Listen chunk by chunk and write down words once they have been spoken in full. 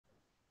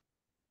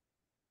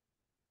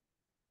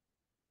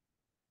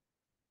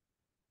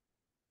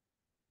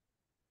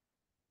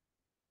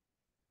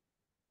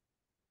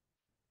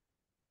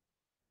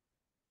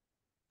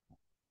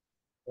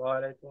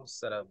ওয়ালাইকুম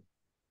আসসালাম।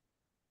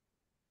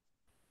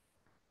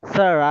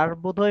 স্যার আর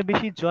বোধহয়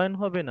বেশি জয়েন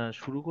হবে না,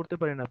 শুরু করতে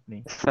পারেন আপনি।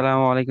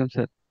 আসসালামু আলাইকুম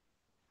স্যার।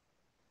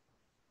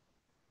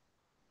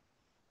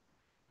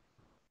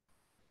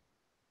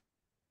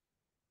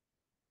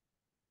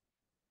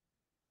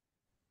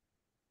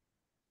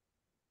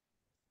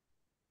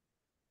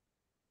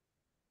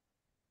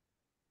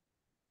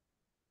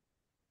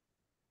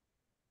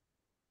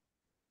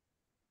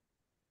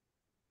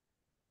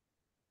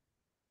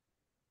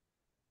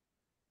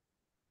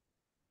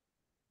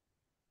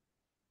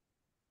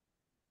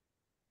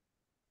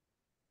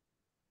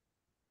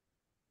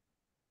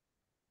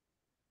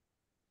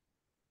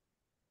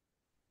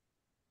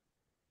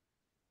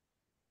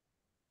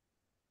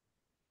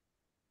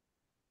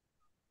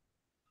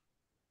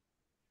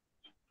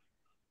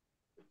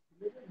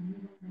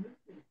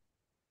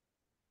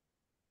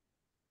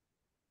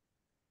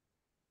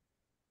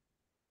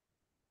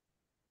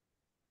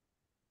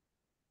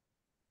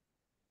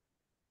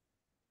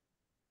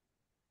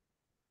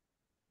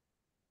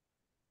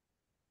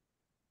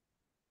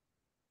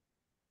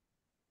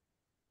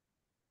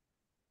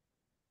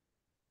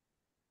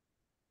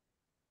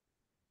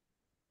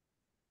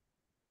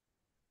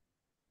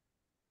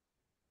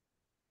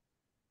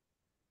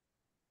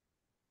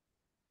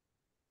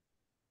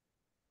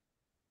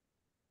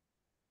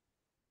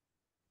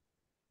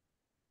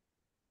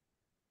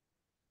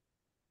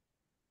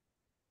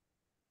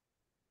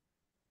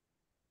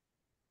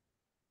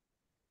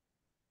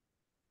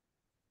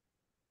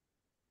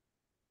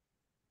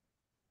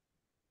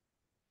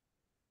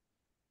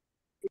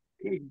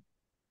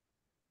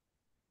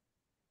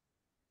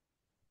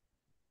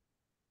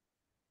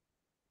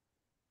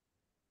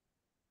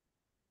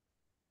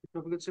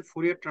 টপিক হচ্ছে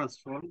ফুরিয়ার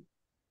ট্রান্সফর্ম।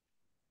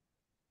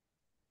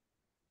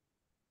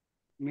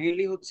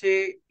 মেইনলি হচ্ছে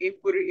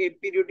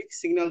এপিরিওডিক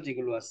সিগন্যাল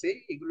যেগুলো আছে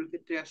এগুলোর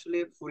ক্ষেত্রে আসলে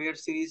ফুরিয়ার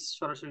সিরিজ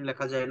সরাসরি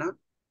লেখা যায় না।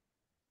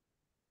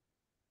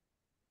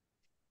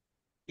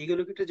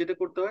 এগুলোর ক্ষেত্রে যেটা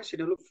করতে হয়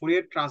সেটা হলো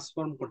ফুরিয়ার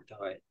ট্রান্সফর্ম করতে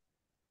হয়।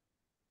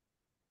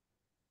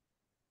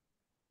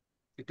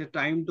 একটা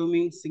টাইম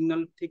ডোমেইন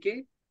সিগন্যাল থেকে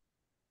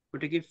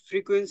ওটাকে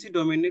ফ্রিকোয়েন্সি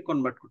ডোমেইনে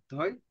কনভার্ট করতে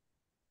হয়,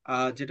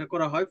 যেটা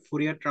করা হয়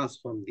ফুরিয়ার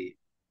ট্রান্সফর্ম দিয়ে।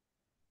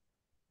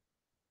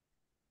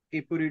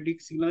 এপিরিওডিক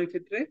সিগন্যালের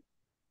ক্ষেত্রে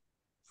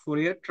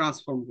ফুরিয়ার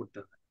ট্রান্সফর্ম করতে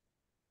হয়,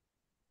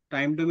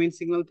 টাইম ডোমেইন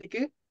সিগন্যাল থেকে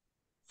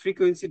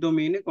ফ্রিকোয়েন্সি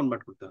ডোমেইনে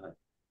কনভার্ট করতে হয়।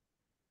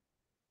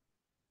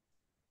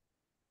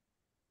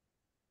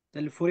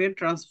 তাহলে Fourier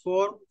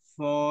transform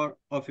for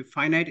of A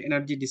finite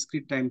energy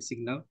discrete time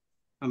signal,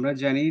 আমরা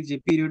জানি যে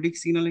পিরিয়ডিক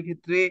সিগন্যালের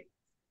ক্ষেত্রে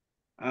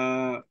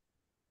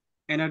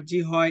এনার্জি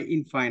হয়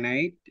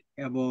ইনফাইনাইট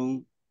এবং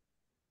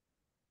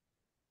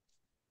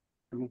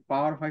এবং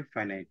পাওয়ার হয়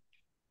ফাইনাইট।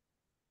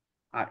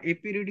 আর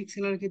এপিরিয়ডিক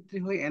সিগন্যালের ক্ষেত্রে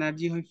হয়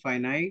এনার্জি হয়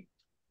ফাইনাইট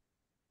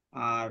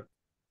আর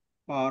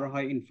পাওয়ার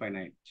হয়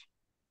ইনফাইনাইট।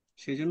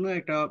 সেই জন্য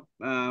একটা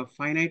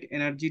finite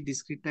energy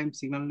discrete time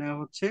signal নেওয়া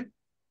হচ্ছে,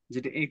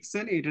 যেটা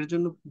এক্সএল। এটার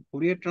জন্য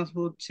ফোরিয়ার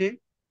ট্রান্সফর্ম হচ্ছে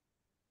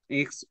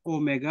এক্স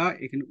ওমেগা।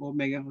 এখানে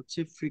ওমেগা হচ্ছে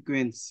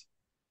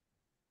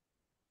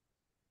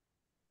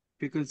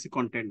frequency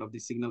content of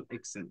the signal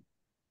xn,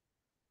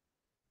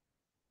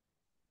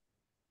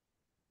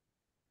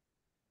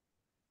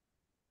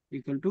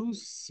 equal to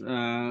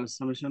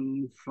summation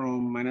from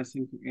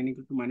n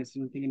equal to minus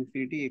n থেকে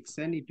infinity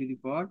xn e to the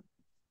power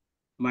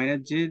minus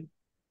j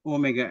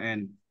omega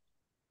n।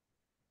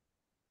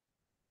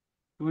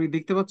 তুমি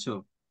দেখতে পাচ্ছ?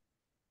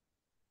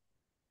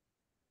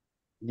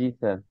 জি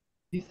sir.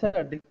 জি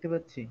sir, দেখতে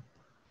পাচ্ছি।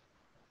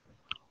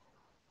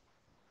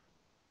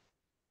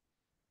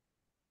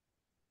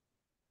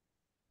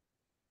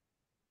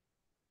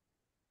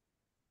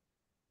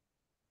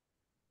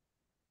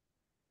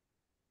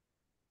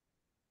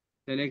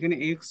 তাহলে এখানে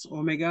x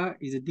omega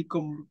is a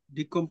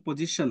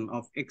decomposition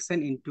of xn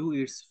into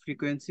its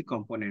frequency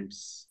components।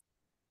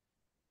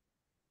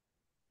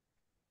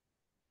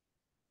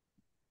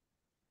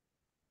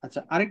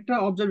 আচ্ছা, আরেকটা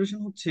অবজারভেশন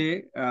হচ্ছে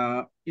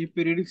এই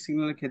পেরিয়ডিক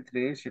সিগন্যালের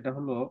ক্ষেত্রে, সেটা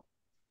হলো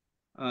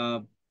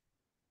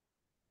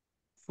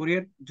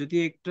ফোরিয়ার যদি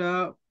একটা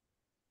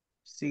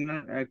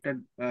সিগন্যাল একটা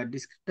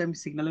ডিসক্রিট টাইম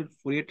সিগন্যালের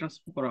ফোরিয়ার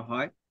ট্রান্সফর্ম করা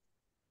হয়,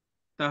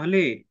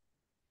 তাহলে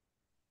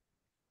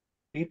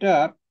এটা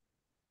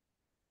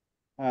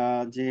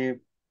যে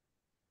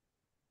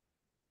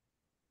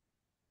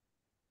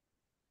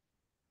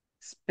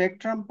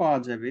স্পেকট্রাম পাওয়া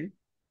যাবে,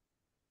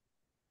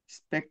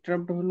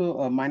 স্পেকট্রামটা হলো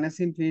মাইনাস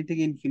ইনফিনিটি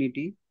থেকে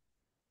ইনফিনিটি,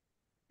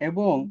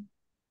 এবং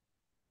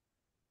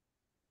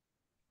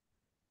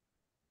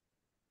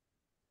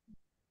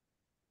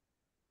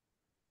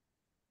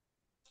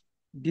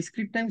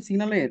ডিসক্রিট টাইম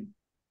সিগন্যালের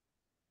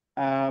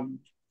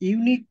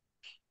ইউনিক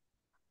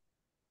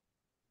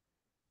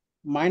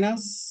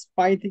মাইনাস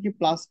পাই থেকে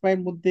প্লাস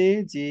পাইয়ের মধ্যে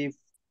যে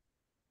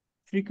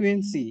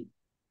ফ্রিকোয়েন্সি,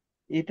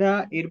 এটা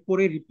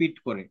এরপরে রিপিট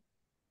করে।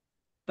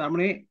 তার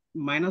মানে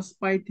মাইনাস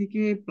পাই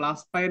থেকে প্লাস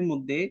পাইয়ের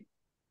মধ্যে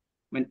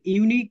মানে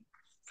ইউনিক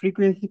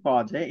ফ্রিকোয়েন্সি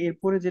পাওয়া যায়,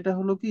 এরপরে যেটা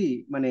হলো কি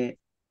মানে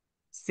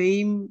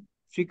সেম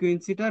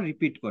ফ্রিকোয়েন্সিটা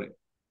রিপিট করে।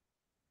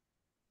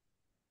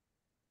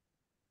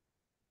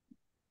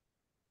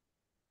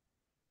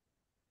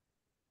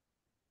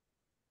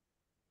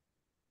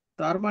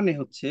 তার মানে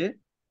হচ্ছে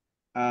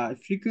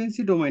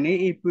ফ্রিকোয়েন্সি ডোমেইনে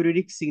এই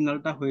পিরিয়ডিক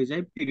সিগন্যালটা হয়ে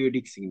যায়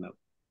পিরিয়ডিক সিগন্যাল।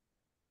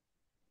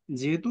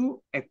 যেহেতু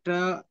একটা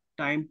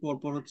টাইম পর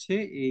পর হচ্ছে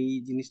এই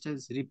জিনিসটা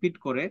রিপিট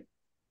করে,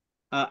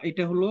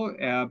 এটা হলো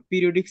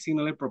পিরিয়ডিক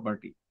সিগন্যালের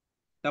প্রপার্টি।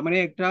 তার মানে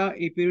একটা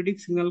এই পিরিয়ডিক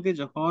সিগন্যালকে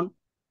যখন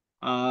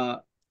আহ,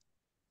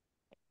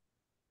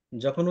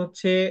 যখন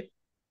হচ্ছে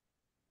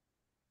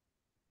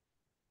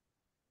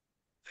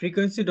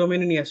ফ্রিকোয়েন্সি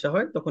ডোমেইনে নিয়ে আসা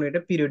হয় তখন এটা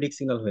পিরিয়ডিক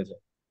সিগন্যাল হয়ে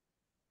যায়।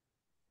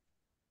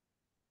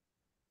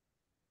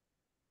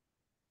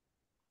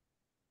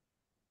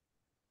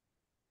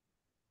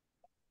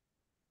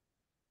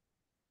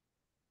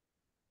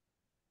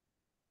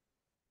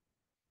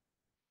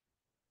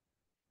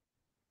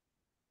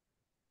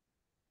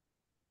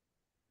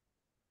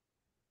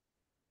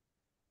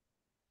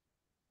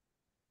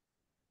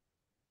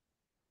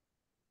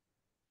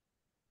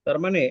 তার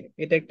মানে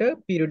এটা একটা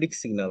পিরিয়ডিক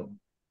সিগন্যাল,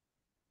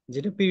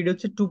 যেটা পিরিয়ড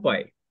হচ্ছে 2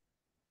 পাই।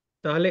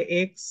 তাহলে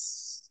x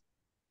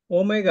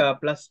omega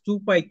plus 2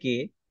 pi K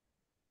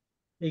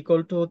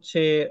equal to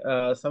হচ্ছে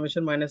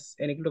summation minus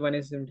N equal to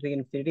minus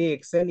infinity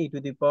x N E to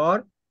the power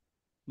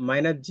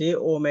minus J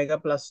omega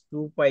plus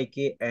 2 pi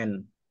K N.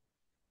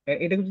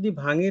 এটাকে যদি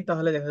ভাঙে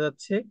তাহলে দেখা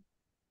যাচ্ছে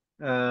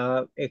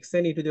x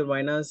N E to the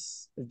minus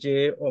J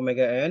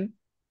omega N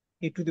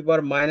E to the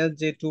power minus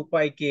J 2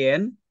 pi K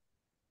N,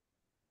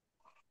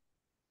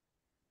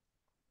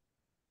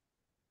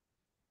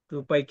 2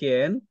 pi K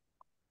N.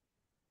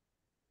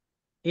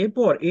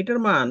 এরপর এটার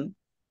মান,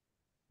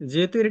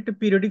 যেহেতু এর একটা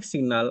পিরিয়ডিক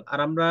সিগন্যাল আর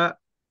আমরা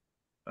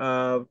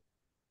আহ,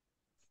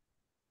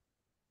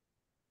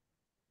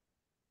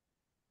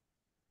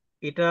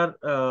 এটার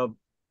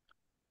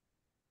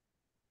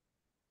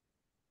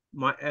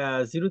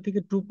 0 থেকে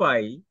 2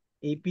 পাই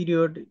এই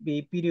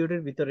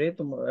পিরিয়ডের ভিতরে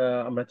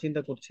আমরা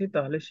চিন্তা করছি,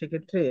 তাহলে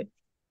সেক্ষেত্রে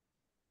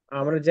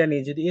আমরা জানি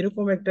যদি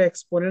এরকম একটা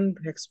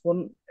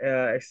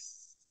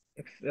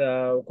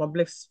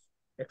কমপ্লেক্স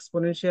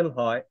এক্সপোনেনশিয়াল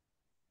হয়,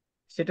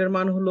 সেটার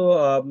মান হলো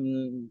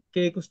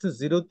কে ইকুয়ালস টু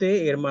জিরোতে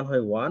এর মান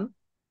হয় 1,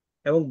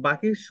 এবং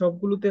বাকি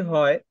সবগুলোতে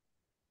হয়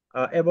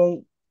এবং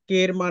কে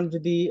এর মান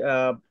যদি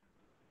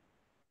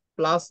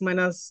plus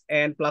minus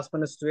N plus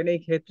minus 2 এই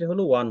ক্ষেত্রে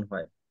হলো 1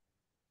 হয়,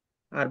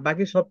 আর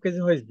বাকি সব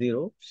কেসে হয়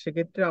 0।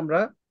 সেক্ষেত্রে আমরা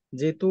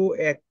যেহেতু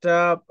একটা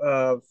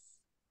আহ,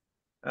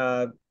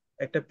 আহ,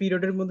 একটা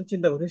পিরিয়ডের মধ্যে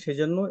চিন্তা করছি,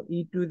 সেজন্য ই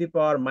টু দি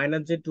পাওয়ার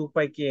মাইনাস যে 2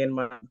 পাই কে এন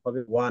মান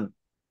হবে 1।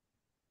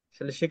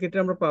 তাহলে সেক্ষেত্রে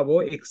আমরা পাবো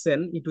x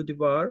N E to the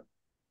power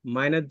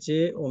minus J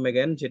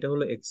omega N, যেটা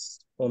হলো এক্স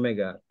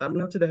ওমেগা। তার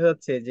মানে হচ্ছে দেখা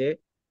যাচ্ছে যে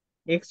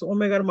এক্স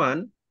ওমেগার মান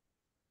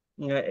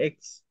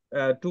এক্স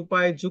 2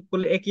 পাই যোগ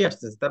করলে একই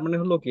আসতেছে। তার মানে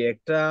হলো কি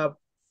একটা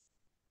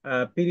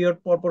পিরিয়ড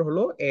পর পর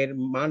হলো এর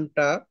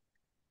মানটা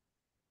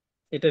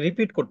এটা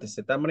রিপিট করতেছে,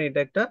 তার মানে এটা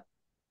একটা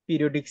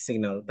পিরিয়ডিক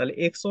সিগন্যাল। তাহলে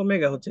এক্স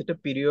ওমেগা হচ্ছে একটা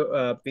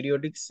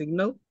পিরিয়ডিক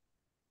সিগন্যাল,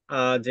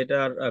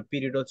 যেটার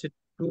পিরিয়ড হচ্ছে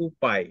 2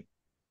 পাই।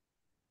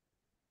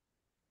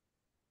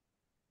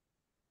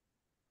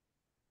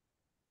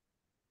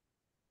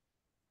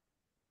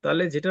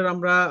 তাহলে যেটার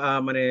আমরা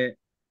মানে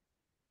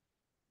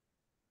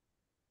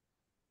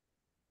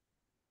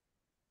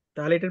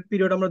তাহলে এটার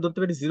পিরিয়ড আমরা ধরতে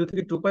পারি 0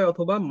 থেকে 2 পাই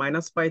অথবা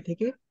 -পাই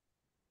থেকে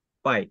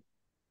পাই।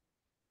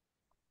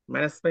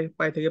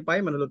 -পাই থেকে পাই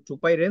মানে হলো 2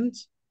 পাই রেঞ্জ,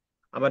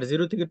 আবার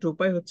 0 থেকে 2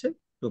 পাই হচ্ছে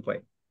 2 পাই।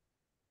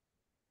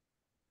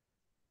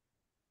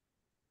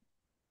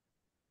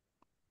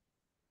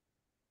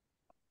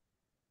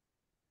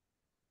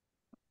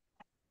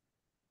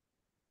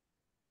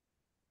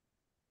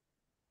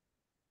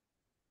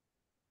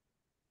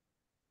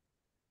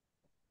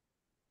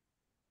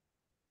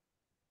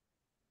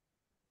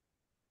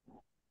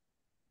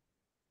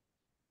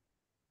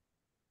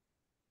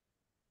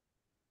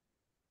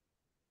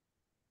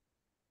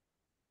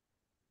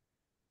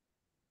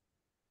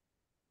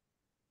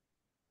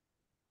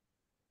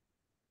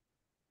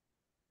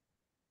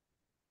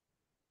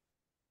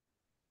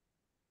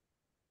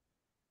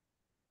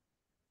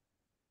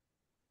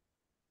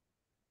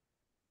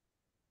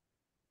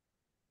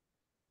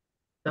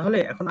 তাহলে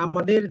এখন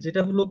আমাদের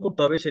যেটা হলো করতে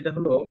হবে সেটা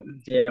হলো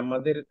যে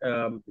আমাদের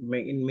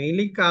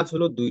মেইনলি কাজ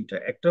হলো দুইটা।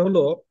 একটা হলো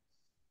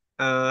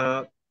আহ,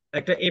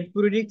 একটা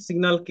এপিরিয়ডিক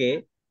সিগন্যালকে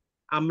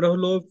আমরা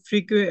হলো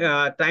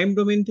টাইম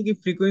ডোমেইন থেকে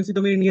ফ্রিকোয়েন্সি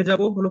ডোমেইনে নিয়ে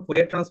যাব হলো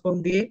ফুরিয়ার ট্রান্সফর্ম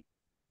দিয়ে,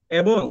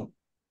 এবং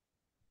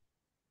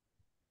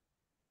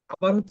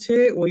আবার হচ্ছে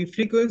ওই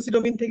ফ্রিকোয়েন্সি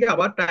ডোমেইন থেকে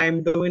আবার টাইম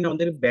ডোমেইন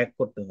আমাদের ব্যাক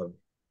করতে হবে।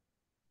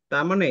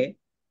 তার মানে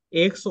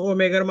এক্স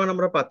ওমেগার মান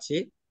আমরা পাচ্ছি,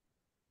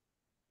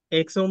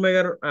 এক্স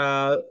ওমেগার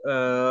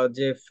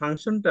যে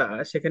ফাংশনটা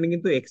সেখানে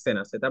কিন্তু এক্স এন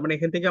আছে। তার মানে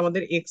এখান থেকে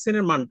আমাদের এক্স এন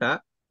এর মানটা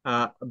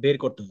বের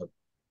করতে হবে।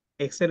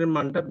 এক্স এন এর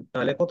মানটা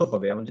তাহলে কত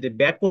হবে, আমরা যদি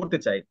ব্যাক করতে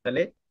চাই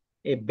তাহলে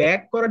এই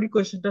ব্যাক করার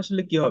ইকুয়েশনটা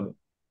আসলে কি হবে,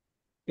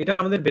 এটা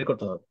আমাদের বের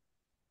করতে হবে।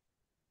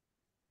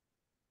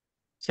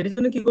 সেটার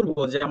জন্য কি করবো,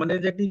 যে আমাদের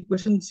যে একটা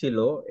ইকুয়েশন ছিল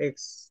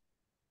x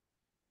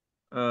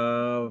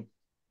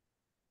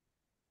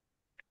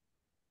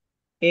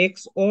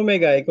x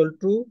omega equal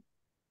to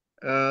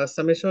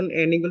summation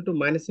N equal to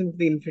minus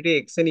infinity infinity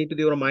x N E to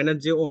the power minus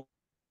J.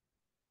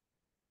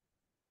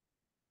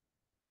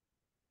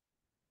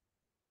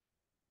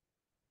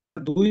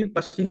 দুই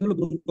পাশে হলো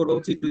গুণ করবো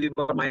হচ্ছে to the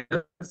power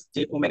minus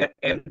J omega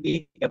M দিয়ে,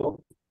 এবং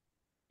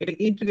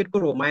এটাকে ইন্টিগ্রেট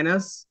করবো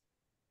মাইনাস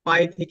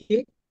পাই থেকে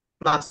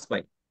প্লাস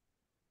পাই।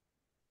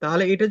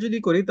 তাহলে এটা যদি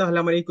করি তাহলে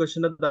আমার এই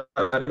কোয়েশ্চেনটা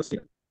দাঁড়ালো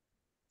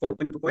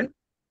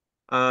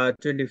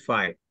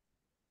 4.2.25।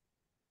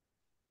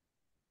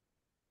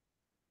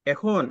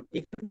 এখন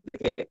এখান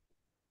থেকে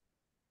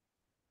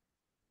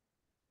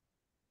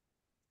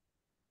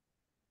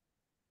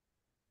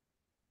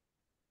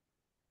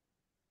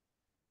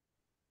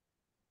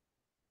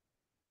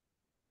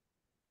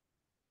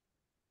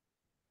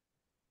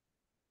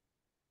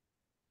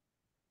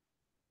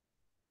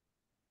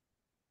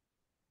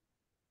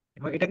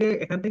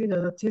এখান থেকে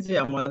দেখা যাচ্ছে যে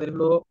আমাদের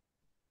হলো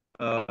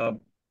আহ,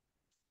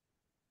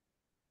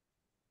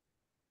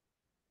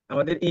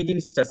 আমাদের এই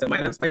জিনিসটা আছে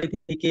মাইনাস পাই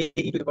থেকে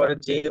ই to the power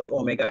J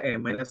omega M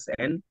minus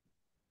N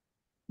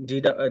G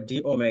G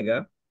omega,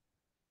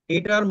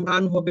 এটার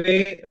মান হবে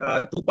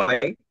 2 পাই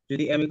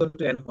যদি এম ইকুয়াল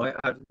টু এন হয়,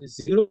 আর যদি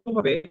জিরো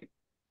হবে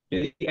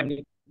যদি এম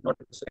নট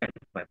টু এন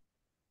হয়।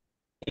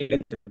 এই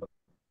ক্ষেত্রে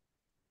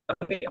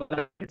তাহলে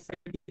আমরা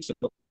side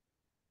ছিল,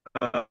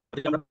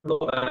 যদি আমরা হলো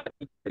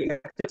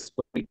access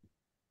করি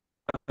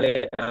তাহলে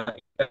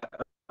এটা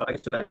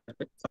চলে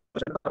আসবে।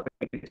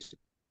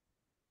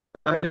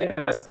 তাহলে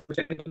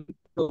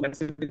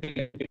maximum যদি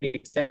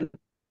extend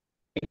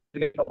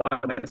integrate over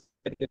minus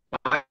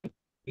pi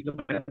into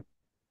minus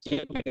g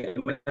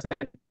minus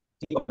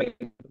g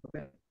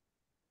omega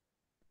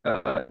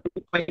 2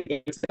 pi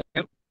x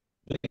m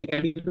যদি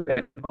n into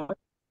n হয়,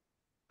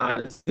 আর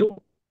 0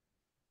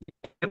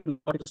 m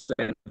not to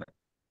n হয়,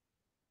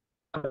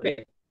 তাহলে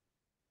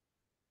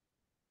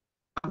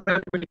আমরা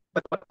ultimately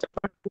পাচ্ছি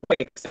 2 pi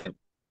x m,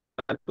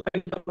 আর 2 pi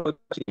into আমরা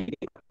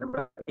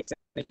আমরা x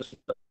m এর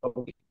সূত্র পাবো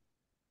কি?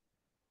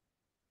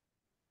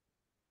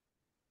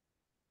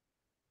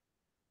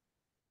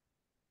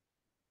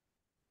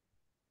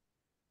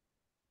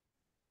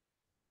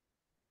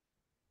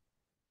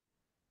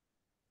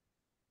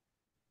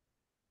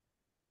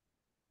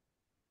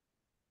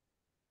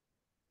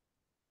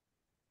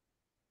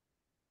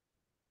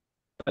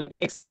 তাহলে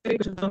x এর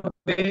ইকুয়েশন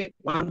হবে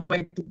 1 by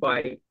 2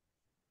 pi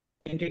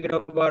integrate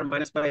over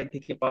minus pi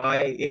থেকে pi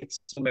x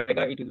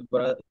omega e to the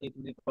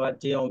power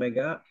j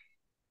omega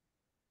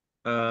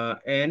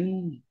n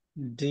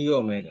d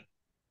omega,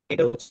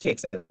 এটা হচ্ছে x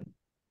এর।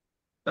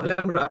 তাহলে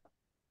আমরা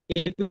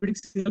এই পিরিয়ডিক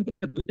সিস্টেম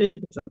থেকে দুটো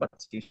ইকুয়েশন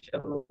পাচ্ছি, সেটা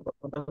হলো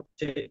প্রথমটা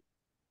হচ্ছে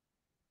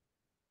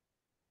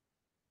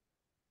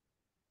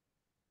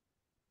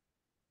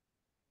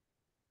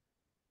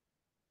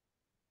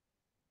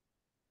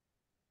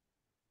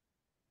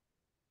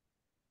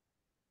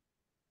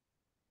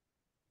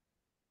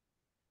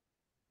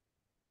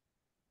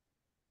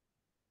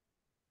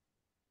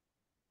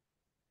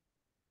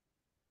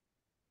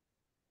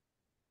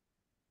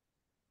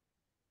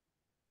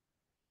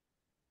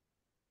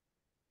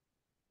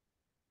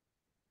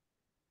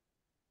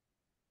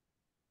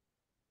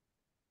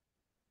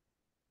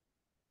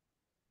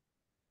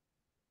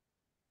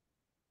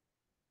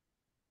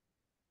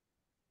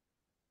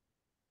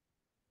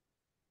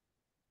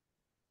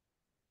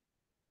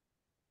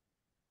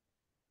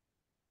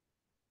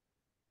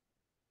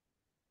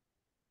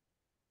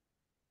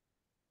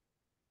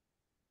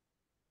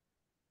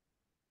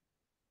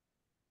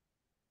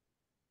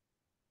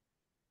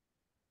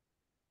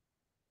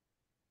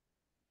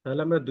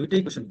তাহলে আমরা দুইটা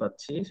ইকুয়েশন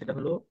পাচ্ছি, সেটা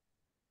হলো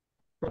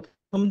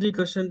প্রথম যে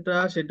ইকুয়েশনটা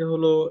সেটা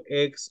হলো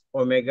x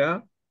omega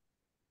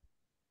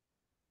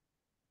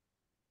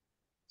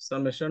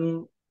summation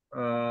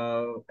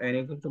n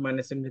equal to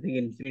minus infinity থেকে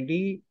ইনফিনিটি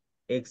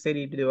এক্স এর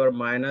ই to the power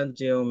minus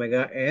J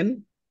omega N.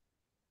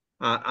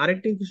 আর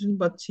আরেকটা ইকুয়েশন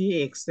পাচ্ছি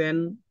x N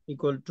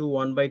equal to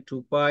 1/2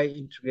 pi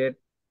integrate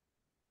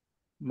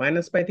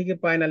minus পাই থেকে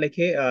পাই না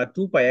লিখে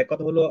 2 পাই, এক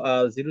কথা হলো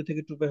 0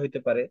 থেকে 2 পাই হইতে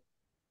পারে,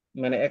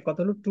 মানে এক কথা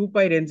হলো 2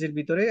 পাই রেঞ্জের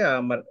ভিতরে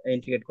আমার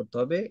ইন্টিগ্রেট করতে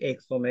হবে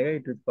x omega E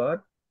to the power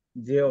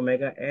J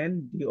omega N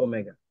D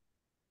omega.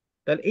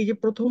 তাহলে এই যে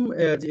প্রথম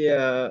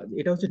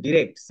এটা হচ্ছে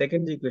ডিরেক্ট,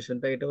 সেকেন্ড যে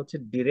ইকুয়েশনটা এটা হচ্ছে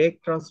ডিরেক্ট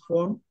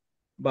ট্রান্সফর্ম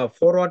বা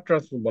ফরওয়ার্ড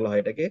ট্রান্সফর্ম বলা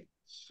হয় এটাকে।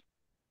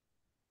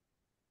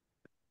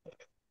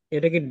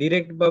 এটাকে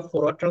ডিরেক্ট বা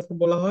ফরওয়ার্ড ট্রান্সফর্ম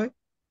বলা হয়,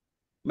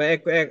 বা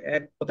এক এক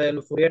এক কথায়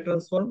হলো ফুরিয়ার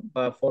ট্রান্সফর্ম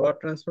বা ফরওয়ার্ড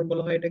ট্রান্সফর্ম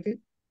বলা হয় এটাকে,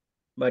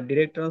 বা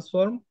ডিরেক্ট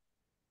ট্রান্সফর্ম।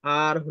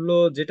 আর হলো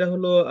যেটা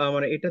হলো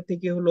মানে এটা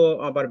থেকে হলো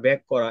আবার ব্যাক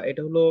করা,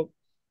 এটা হলো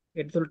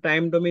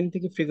টাইম ডোমেইন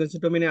থেকে ফ্রিকোয়েন্সি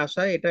ডোমেইনে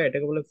আসা,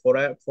 এটাকে বলে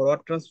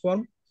ফরওয়ার্ড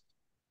ট্রান্সফর্ম।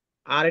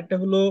 আর এটা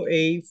হলো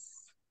এই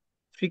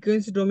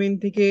ফ্রিকোয়েন্সি ডোমেইন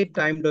থেকে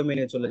টাইম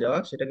ডোমেইনে চলে যাওয়া,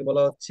 সেটাকে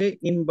বলা হচ্ছে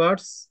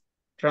ইনভার্স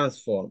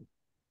ট্রান্সফর্ম।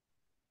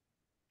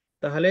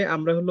 তাহলে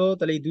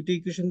এই দুটি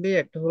ইকুয়েশন দিয়ে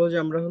একটা হলো যে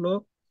আমরা হলো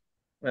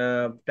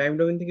টাইম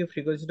ডোমেইন থেকে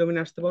ফ্রিকোয়েন্সি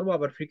ডোমেইনে আসতে পারবো,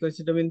 আবার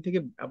ফ্রিকোয়েন্সি ডোমেইন থেকে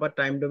আবার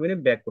টাইম ডোমেইনে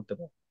ব্যাক করতে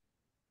পারবো।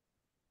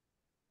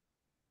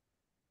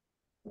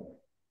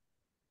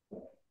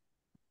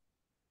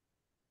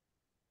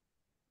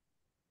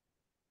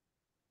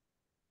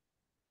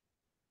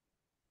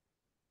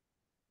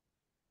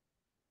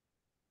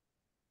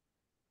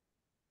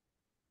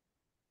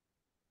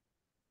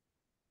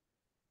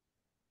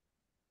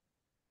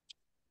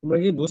 তোমরা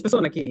কি বুঝতেছো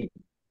নাকি?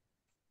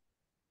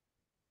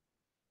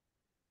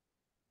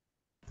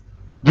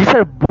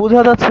 স্যার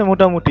বোঝা যাচ্ছে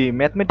মোটামুটি,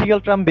 ম্যাথমেটিক্যাল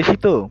টার্ম বেশি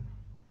তো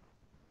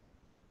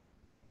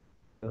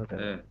হতে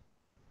হ্যাঁ, পারে।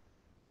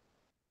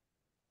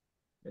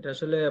 এটা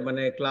আসলে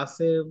মানে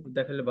ক্লাসে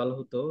দেখালে ভালো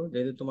হতো,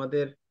 যেহেতু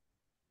তোমাদের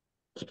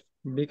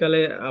বিকালে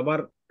আবার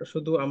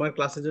শুধু আমার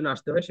ক্লাসের জন্য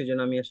আসতে হয়, সেই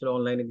জন্য আমি আসলে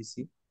অনলাইনে দিছি।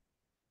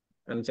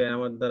 আমি চাই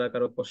আমার দ্বারা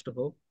কারো কষ্ট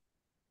হোক,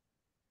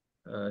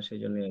 সেই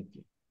জন্যই আর কি।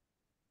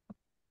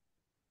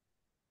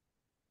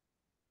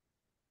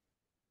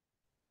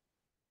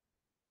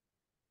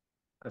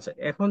 আচ্ছা,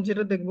 এখন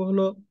যেটা দেখবো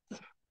হলো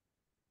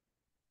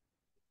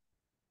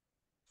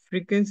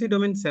frequency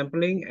domain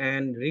sampling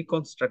and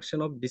reconstruction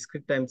of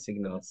discrete time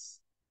signals.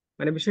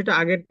 মানে বিষয়টা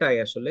আগেরটাই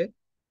আসলে,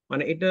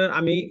 মানে এটা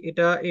আমি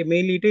এটা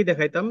মেইনলি এটাই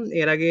দেখাইতাম,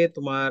 এর আগে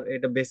তোমার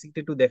এটা বেসিকটা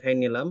একটু দেখাই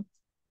নিলাম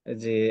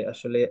যে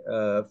আসলে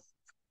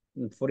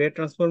ফোরিয়ার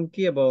ট্রান্সফর্ম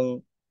কি এবং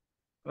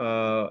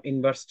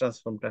ইনভার্স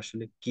ট্রান্সফর্মটা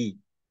আসলে কি।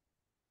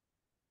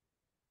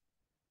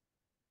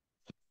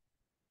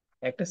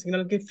 একটা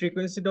সিগন্যালকে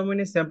ফ্রিকোয়েন্সি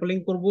ডোমেনে স্যাম্পলিং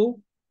করব,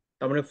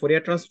 তার মানে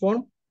Fourier transform.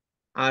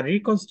 R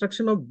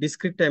reconstruction of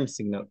discrete time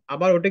signal,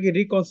 আবার ওটাকে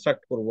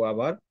রিকনস্ট্রাক্ট করব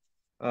আবার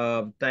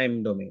টাইম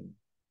ডোমেন।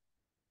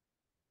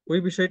 ওই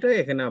বিষয়টা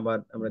এখানে আবার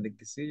আমরা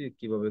দেখতেছি যে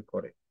কিভাবে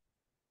করে।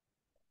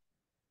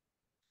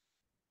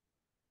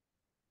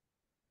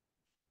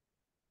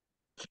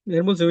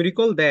 এর মধ্যে we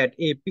recall that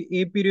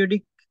a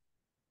periodic,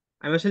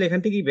 আমি আসলে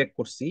এখান থেকেই ব্যাক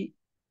করছি।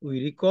 We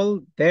recall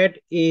that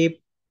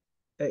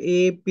a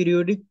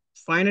periodic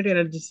finite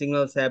energy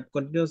signals have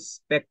continuous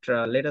spectra.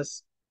 Let us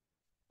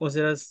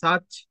consider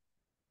such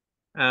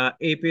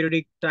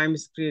aperiodic time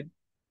discrete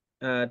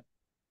uh,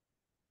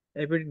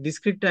 aperiodic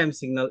discrete time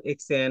signal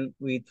xn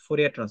with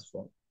Fourier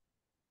transform.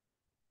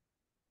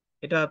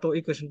 এটা তো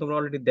equation তোমরা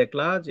already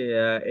দেখলা যে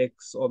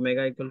এক্স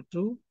ওমেগা ইকুয়াল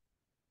টু,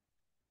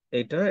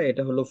 এটা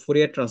এটা হলো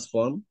Fourier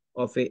transform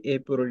of A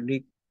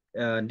এপিরিয়ডিক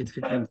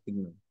discrete time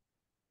signal.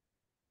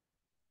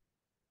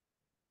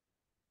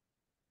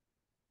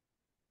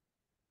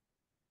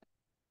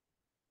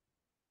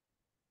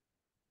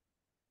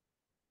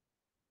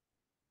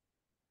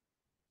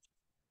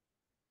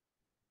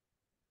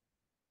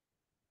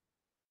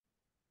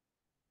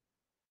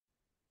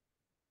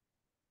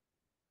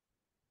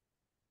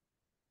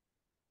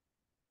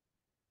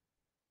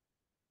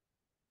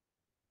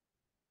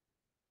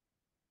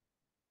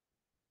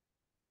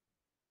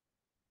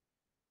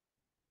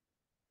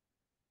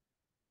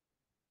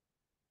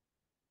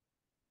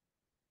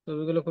 তো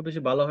এগুলো খুব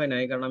বেশি ভালো হয়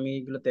নাই, কারণ আমি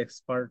এগুলোতে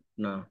এক্সপার্ট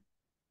না।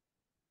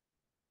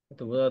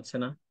 তো বোঝা যাচ্ছে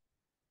না।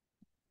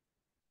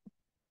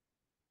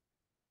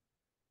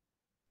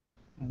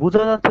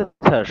 বোঝা যাচ্ছে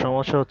স্যার,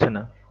 সমস্যা হচ্ছে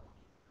না।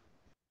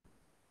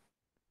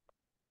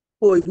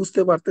 ওই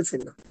বুঝতে পারতেছি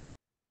না।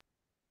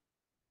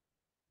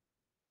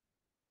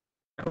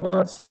 এখন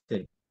আসছে।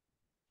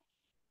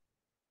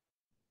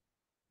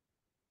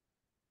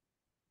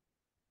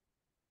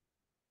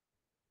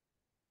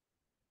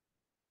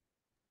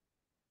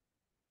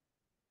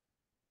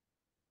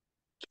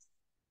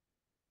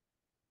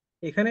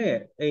 এখানে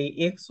এই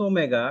এক্স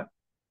ওমেগা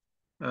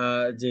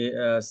যে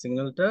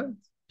সিগন্যালটা,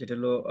 যেটা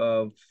হলো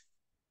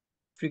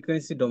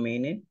ফ্রিকোয়েন্সি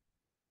ডোমেইনে,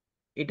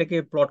 এটাকে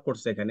প্লট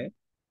করছে এখানে।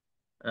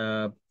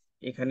 আহ,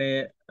 এখানে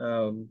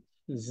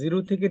 0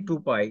 থেকে 2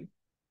 পাই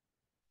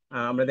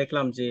আমরা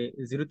দেখলাম যে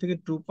 0 থেকে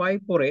 2 পাই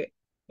পরে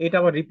এটা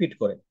আবার রিপিট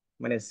করে,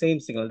 মানে সেম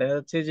সিগন্যাল দেখা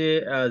যাচ্ছে যে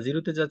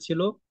জিরোতে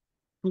যাচ্ছিল,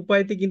 2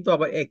 পাইতে কিন্তু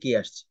আবার একই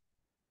আসছে।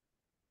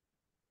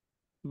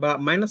 বা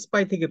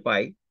 -পাই থেকে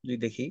পাই যদি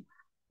দেখি,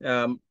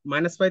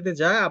 -পাইতে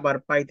যায় আবার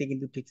পাইতে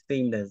কিন্তু ঠিক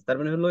সেম দেখা যাচ্ছে। তার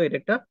মানে হলো এটা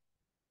একটা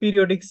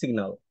পিরিয়ডিক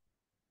সিগন্যাল।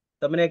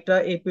 তার মানে একটা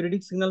এই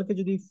পিরিয়ডিক সিগন্যালকে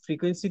যদি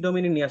ফ্রিকোয়েন্সি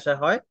ডোমেইনে নিয়ে আসা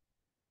হয়,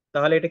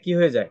 তাহলে এটা কি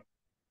হয়ে যায়,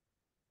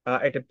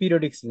 এটা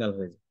পিরিয়ডিক সিগন্যাল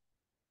হয়ে যায়।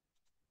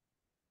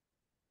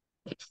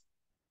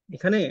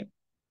 এখানে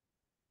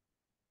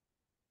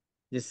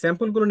যে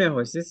স্যাম্পল গুলো নেওয়া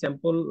হয়েছে,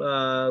 স্যাম্পল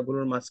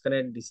গুলোর মাঝখানে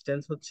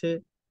ডিস্টেন্স হচ্ছে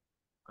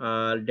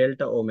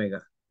ডেল্টা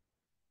ওমেগা।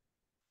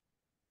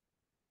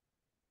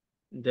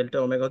 ডেল্টা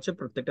ওমেগা হচ্ছে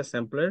প্রত্যেকটা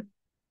স্যাম্পলের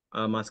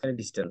মাঝখানে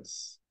ডিস্টেন্স।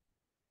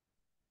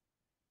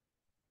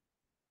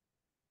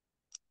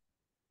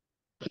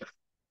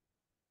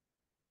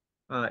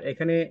 আর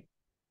এখানে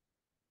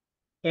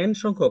এন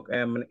সংখ্যক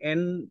মানে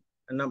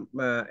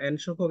এন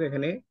সংখ্যক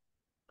এখানে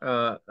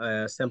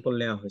স্যাম্পল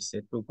নেওয়া হয়েছে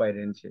 2 পাই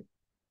রেঞ্জে।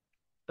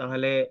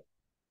 তাহলে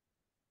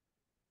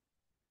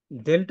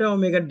ডেল্টা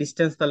ওমেগার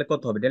ডিস্টেন্স তাহলে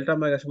কত হবে? ডেল্টা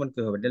ওমেগা সমান কি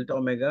হবে? ডেল্টা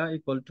ওমেগা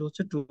ইকুয়াল টু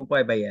হচ্ছে 2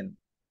 pi by N.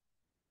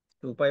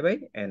 2 pi by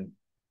N.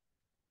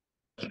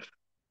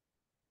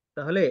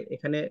 তাহলে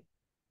এখানে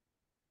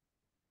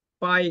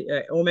পাই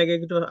ওমেগা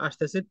কিন্তু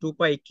আসতেছে 2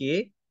 পাই কে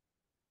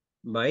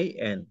বাই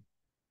এন।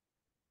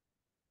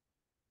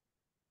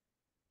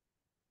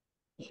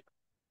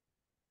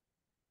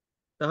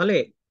 তাহলে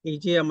এই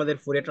যে আমাদের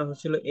ফুরিয়ার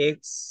ট্রান্সফর্ম ছিল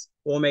x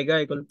omega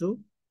equal to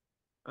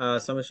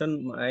summation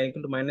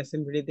equal to minus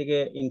infinity থেকে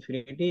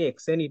infinity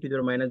x N E to the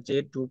minus J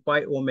 2 pi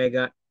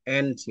omega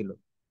N ছিল,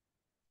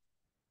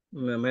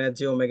 মাইনাস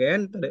জে ওমেগা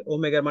এন। তাহলে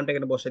ওমেগার মানটা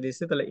এখানে বসে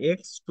দিয়েছে, তাহলে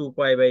x 2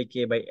 pi by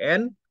K by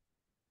N,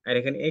 আর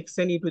এখানে x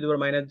N E to the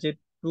minus J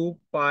 2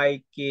 pi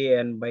K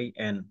N by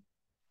N.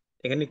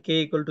 এখানে K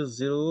equal to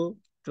 0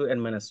 two n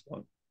minus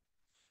 1।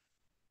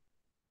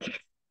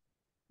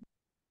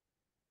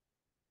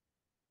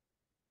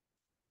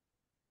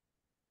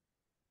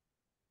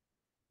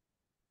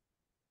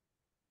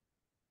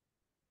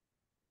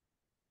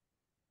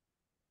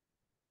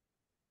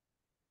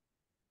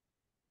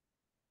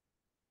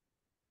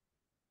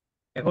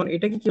 এখন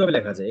এটাকে কিভাবে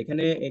লেখা যায়?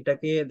 এখানে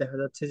এটাকে দেখা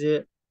যাচ্ছে যে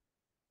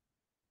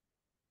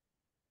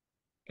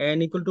n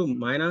equal to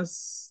minus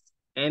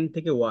n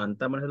থেকে 1,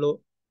 তার মানে হলো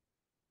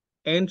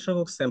n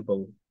সংখ্যক স্যাম্পল।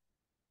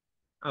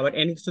 আবার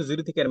n ইকুয়াল টু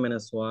 0 থেকে n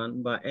মাইনাস 1,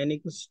 বা n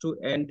ইকুয়াল টু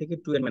n থেকে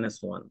 2n মাইনাস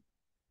 1।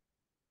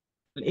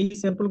 এই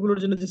স্যাম্পল গুলোর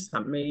জন্য যে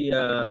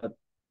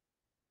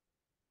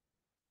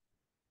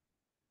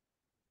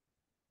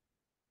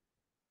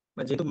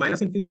যেহেতু মাইনাস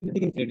ইনফিনিটি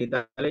থেকে ইনফিনিটি,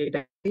 তাহলে এটা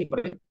কি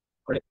করে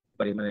করে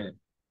পারি, মানে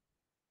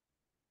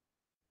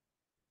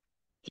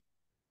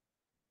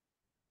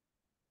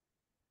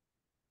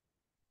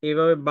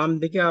এইভাবে বাম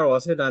দিকে আরো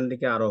আছে, ডান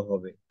দিকে আরো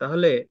হবে।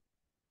 তাহলে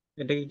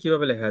এটাকে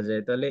কিভাবে লেখা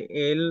যায়? তাহলে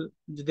এল,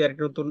 যদি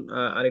আরেকটা নতুন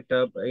আরেকটা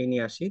এই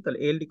নিয়ে আসি, তাহলে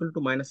L equal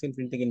to minus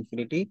infinity থেকে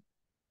infinity,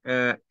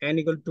 N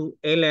equal to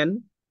L N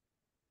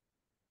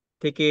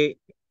থেকে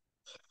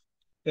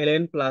L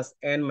N plus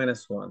N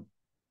minus one,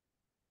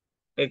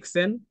 x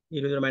N E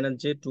to the minus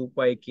J 2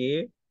 pi K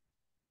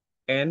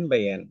N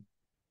by N.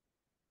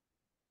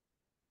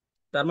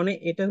 তার মানে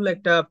এটা হলো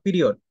একটা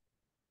পিরিয়ড।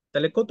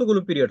 তাহলে কতগুলো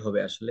পিরিয়ড হবে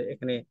আসলে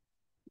এখানে?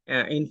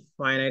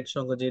 ইনফাইনাইট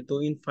সংখ্যা, যেহেতু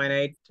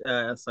ইনফাইনাইট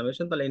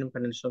সামেশন, তাহলে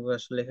ইনফাইনাইট সংখ্যা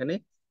আসলে এখানে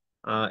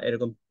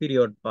এরকম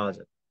পিরিয়ড পাওয়া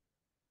যায়।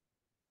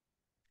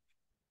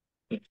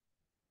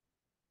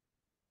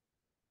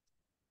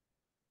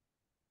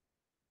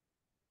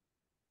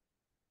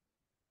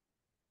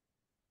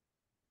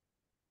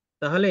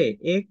 তাহলে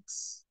x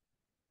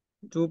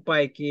 2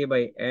 pi K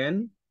by N,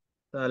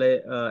 তাহলে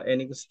এন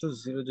ইকুয়ালস টু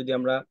 0, যদি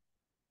আমরা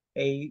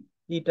এই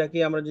ইটাকে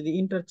আমরা যদি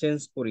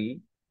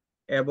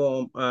এবং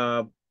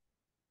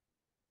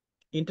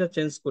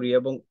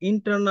এবং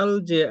ইন্টারনাল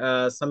যে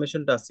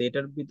সামেশনটা আছে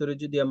এটার ভিতরে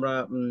যদি আমরা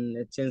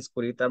চেঞ্জ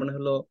করি, তার মানে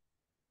হলো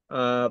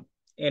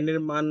এন এর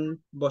মান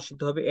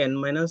বসাতে হবে এন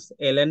মাইনাস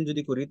এল এন।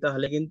 যদি করি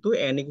তাহলে কিন্তু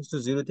এন ইকুয়ালস টু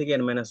 0 থেকে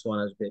এন মাইনাস 1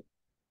 আসবে।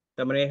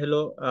 তার মানে হলো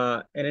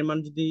এন এর মান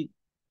যদি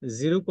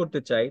 0 করতে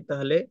চাই,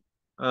 তাহলে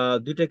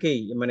দুইটাকেই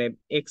মানে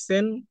এক্স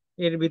এন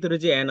এর ভিতরে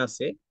যে এন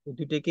আছে ওই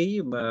দুইটাকেই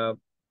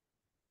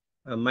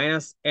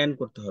মাইনাস এন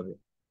করতে হবে,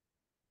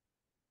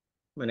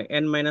 মানে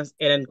এন মাইনাস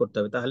এল এন করতে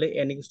হবে। তাহলে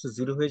এন ইকুয়ালস টু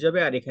 0 হয়ে যাবে,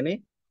 আর এখানে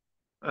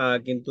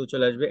কিন্তু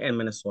চলে আসবে এন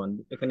মাইনাস 1।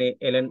 এখানে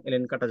এল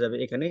এন কাটা যাবে,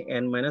 এখানে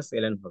এন মাইনাস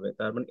এল এন হবে।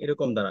 তার মানে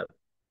এরকম দাঁড়াবে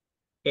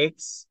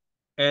x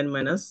N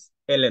minus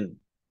L N.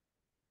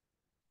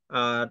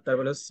 আর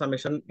তারপরে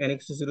সামেশন এন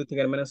ইকুয়ালস টু 0 থেকে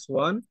N minus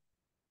 1,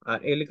 R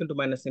L equal to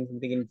minus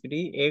infinity থেকে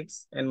infinity x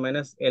N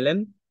minus L N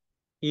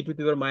E to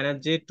the power minus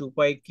J 2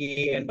 pi K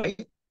N by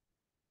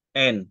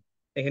N.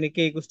 এখানে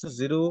কে equals to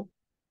 0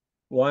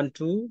 1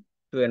 2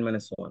 two N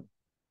minus 1।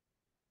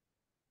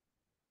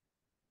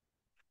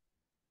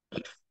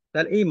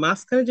 তাহলে এই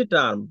মাঝখানে যে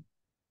term,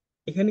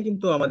 এখানে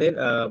কিন্তু আমাদের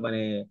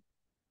মানে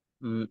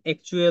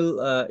অ্যাকচুয়াল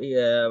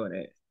মানে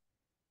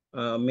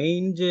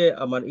মেইন যে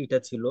আমার এটা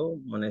ছিল,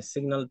 মানে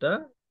সিগন্যালটা,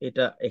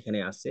 এটা এখানে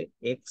আছে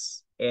এক্স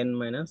এন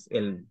মাইনাস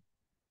এল।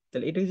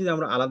 তাহলে এটাকে যদি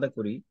আমরা আলাদা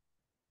করি,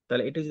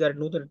 তাহলে এটা যদি আর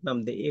নতুন একটা নাম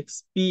দিই, x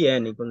P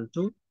N equal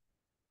to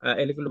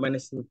L equal to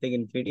minus থেকে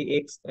infinity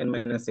x N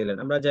minus L N.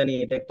 আমরা জানি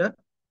এটা একটা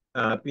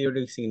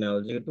পিরিয়ডিক সিগন্যাল,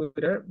 যেহেতু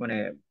এটা মানে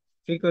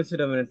ফ্রিকোয়েন্সি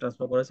ডোমেইনে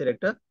ট্রান্সফার করা হচ্ছে, এটা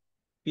একটা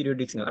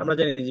পিরিয়ডিক সিগন্যাল। আমরা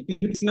জানি যে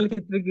পিরিয়ডিক সিগন্যাল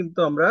ক্ষেত্রে কিন্তু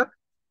আমরা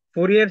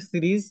ফোরিয়ার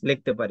সিরিজ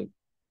লিখতে পারি,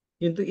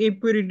 কিন্তু এই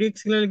পিরিয়ডিক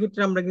সিগন্যালের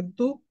ক্ষেত্রে আমরা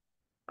কিন্তু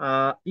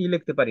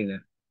লিখতে পারি না,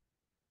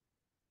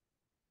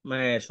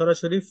 মানে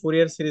সরাসরি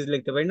ফুরিয়ার সিরিজ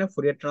লিখতে পারি না,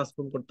 ফুরিয়ার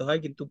ট্রান্সফর্ম করতে হয়।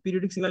 কিন্তু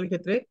পিরিয়ডিক সিগন্যালের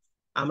ক্ষেত্রে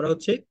আমরা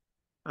হচ্ছে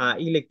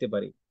লিখতে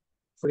পারি,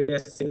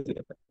 ফুরিয়ার সিরিজ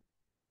লিখতে পারি।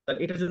 তাহলে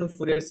এটার জন্য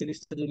ফুরিয়ার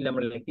সিরিজটা যদি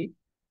আমরা লিখি,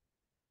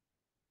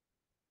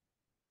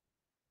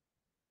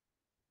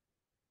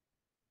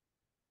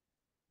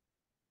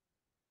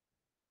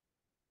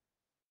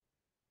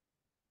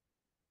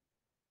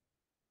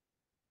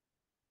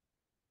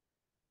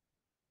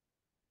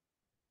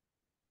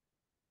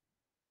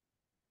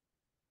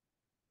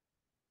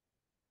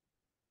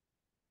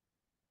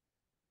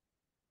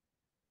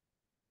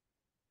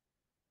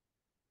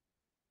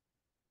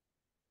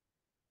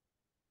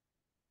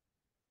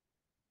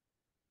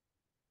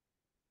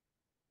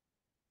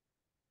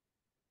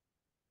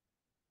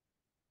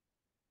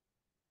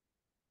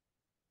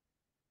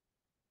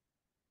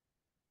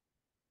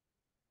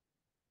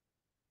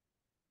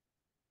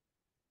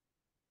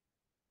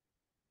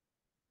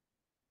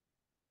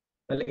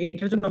 তাহলে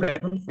এটার জন্য আমরা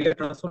এখন ফুরিয়ার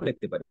ট্রান্সফর্ম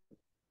লিখতে পারি।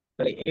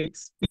 তাহলে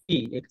এক্স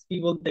পি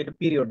বলতে এটা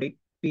পিরিয়ডিক,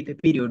 পি তে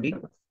পিরিয়ডিক।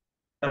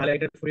 তাহলে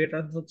এটা ফুরিয়ার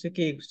ট্রান্সফর্ম হচ্ছে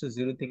কে ইকুয়ালস টু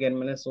 0 থেকে n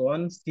minus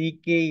 1 C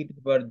K E to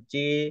the power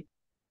J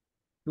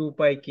 2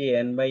 pi K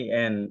N by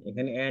N.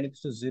 এখানে n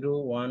ইকুয়ালস টু 0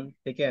 1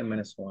 থেকে n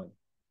মাইনাস 1।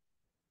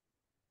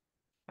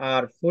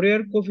 আর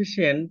ফোরিয়ার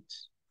কোফিশিয়েন্ট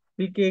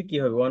পি কে কি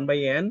হবে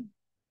 1/n।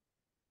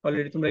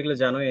 অলরেডি তোমরা এগুলো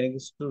জানো, n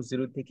ইকুয়ালস টু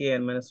 0 থেকে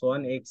n minus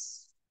 1 x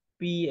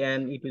P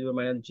N E to the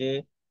minus J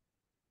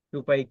two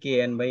pi K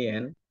N by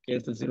N, K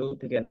two zero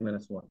থেকে N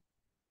minus one.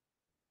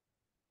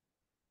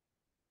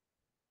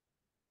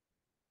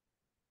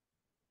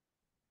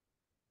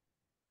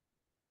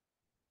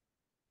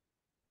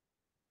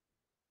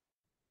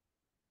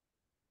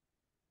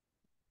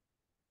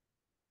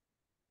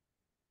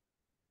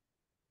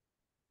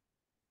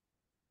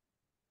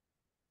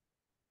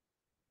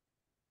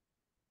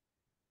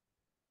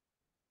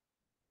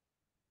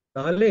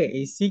 তাহলে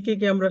এই C K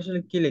কে আমরা আসলে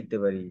কি লিখতে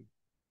পারি?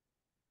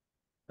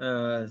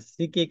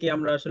 সি কে কে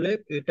আমরা আসলে,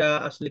 এটা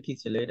আসলে কি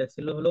ছিল? এটা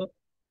ছিল হলো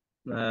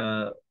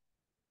আহ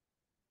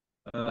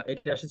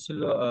এটা আসলে ছিল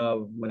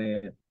মানে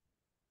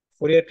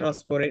ফোরিয়ার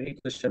ট্রান্সফর্মের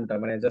ইকুয়েশনটা,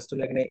 মানে জাস্ট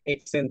হলো এখানে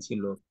এক্স এন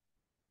ছিল।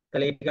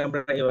 তাহলে এটাকে আমরা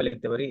এভাবে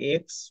লিখতে পারি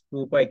x two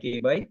pi K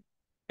by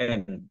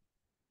N,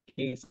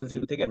 x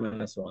zero থেকে এন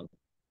মাইনাস ওয়ান।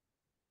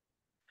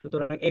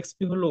 সুতরাং এক্স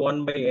পি হলো one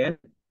by N,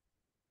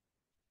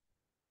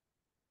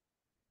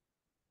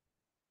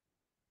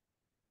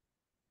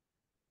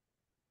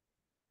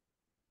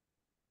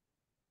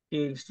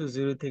 x two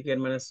zero থেকে এন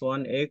মাইনাস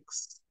ওয়ান এক্স।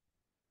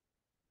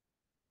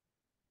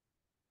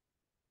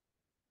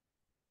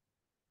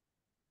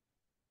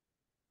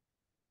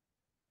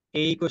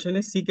 এই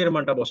ইকুয়েশনে সিক এর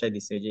মানটা বসাই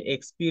দিছে, যে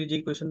এক্স পি এর যে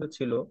ইকুয়েশনটা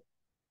ছিল,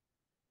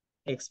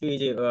 এক্স পি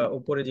যে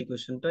উপরে যে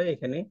ইকুয়েশনটা,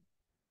 এখানে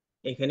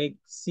এখানে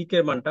সিক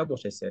এর মানটা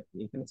বসাইছে আর কি।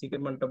 এখানে সিক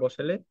এর মানটা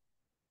বসালে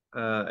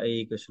এই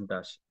ইকুয়েশনটা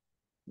আসে,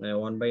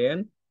 one by N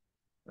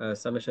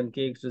summation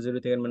K x two zero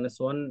থেকে N minus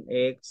one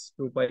x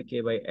two pi K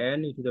by N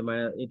E to the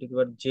E to the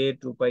J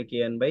two pi K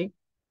N by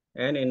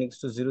N N x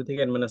two zero থেকে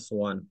N minus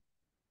one.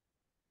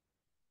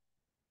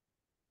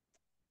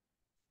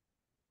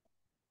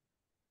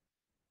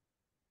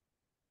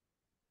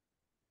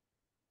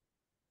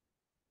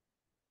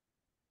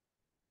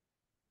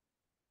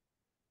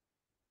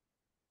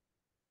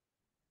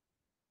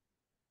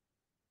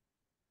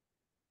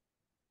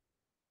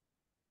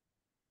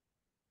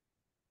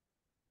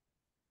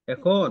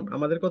 এখন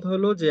আমাদের কথা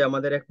হলো যে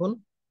আমাদের এখন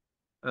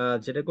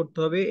যেটা করতে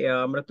হবে,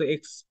 আমরা তো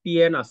এক্স পি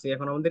এন আছে,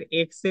 এখন আমাদের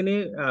এক্স এন এ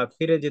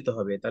ফিরে যেতে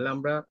হবে। তাহলে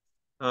আমরা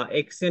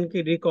এক্স এন কে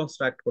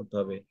রিকনস্ট্রাক্ট করতে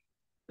হবে।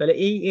 তাহলে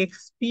এই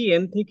এক্স পি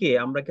এন থেকে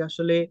আমরা কি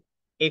আসলে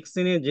এক্স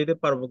এন এ যেতে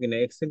পারবো কিনা,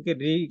 এক্স এন কে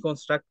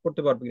রিকনস্ট্রাক্ট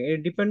করতে পারবো কিনা,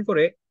 এটা ডিপেন্ড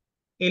করে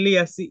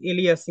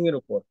এলিয়াসিং এর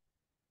উপর।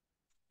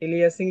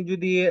 এলিয়াসিং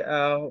যদি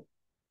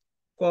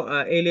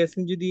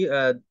এলিয়াসিং যদি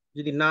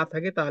যদি না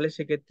থাকে, তাহলে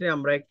সেক্ষেত্রে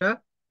আমরা একটা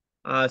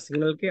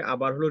সিগন্যালকে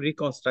আবার হলো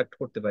রিকনস্ট্রাক্ট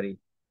করতে পারি।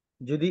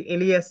 যদি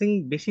এলিয়াসিং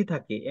বেশি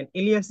থাকে,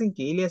 এলিয়াসিং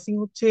কি, এলিয়াসিং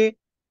হচ্ছে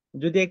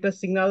যদি একটা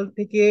সিগন্যাল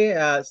থেকে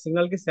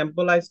সিগন্যালকে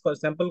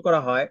স্যাম্পল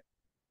করা হয়,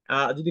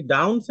 যদি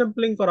ডাউন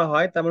স্যাম্পলিং করা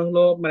হয়, তার মানে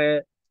হলো মানে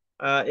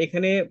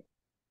এখানে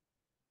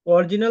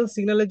অরিজিনাল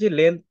সিগন্যালের যে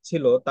লেন্থ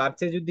ছিল তার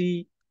চেয়ে যদি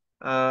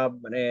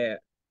মানে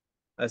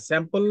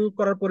স্যাম্পল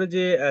করার পরে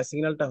যে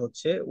সিগন্যালটা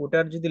হচ্ছে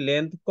ওটার যদি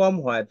লেন্থ কম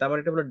হয়, তার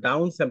মানে এটা হলো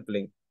ডাউন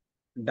স্যাম্পলিং।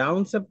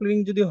 ডাউন স্যাম্পলিং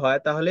যদি হয়,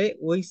 তাহলে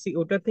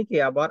ওটা থেকে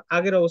আবার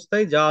আগের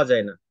অবস্থায় যাওয়া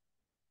যায় না,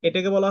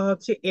 এটাকে বলা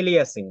হচ্ছে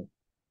এলিয়াসিং।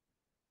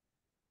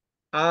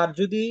 আর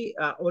যদি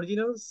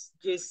অরিজিনাল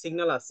যে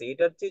সিগন্যাল আছে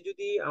এটার চেয়ে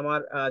যদি আমার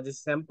যে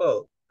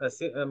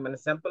মানে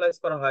স্যাম্পলাইজ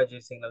করা হয় যে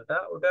সিগন্যালটা,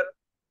 ওটার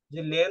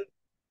যে লেন্থ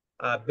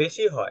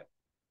বেশি হয়,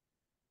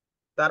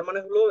 তার মানে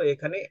হলো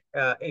এখানে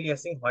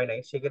এলিয়াসিং হয় নাই,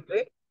 সেক্ষেত্রে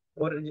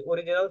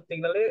অরিজিনাল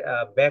সিগন্যালে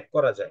ব্যাক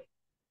করা যায়।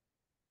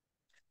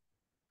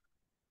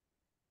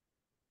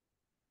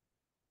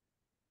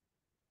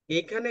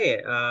 এখানে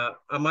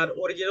আমার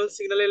অরিজিনাল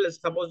সিগন্যালের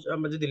সাপোজ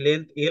আমার যদি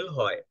লেন্থ এল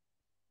হয়,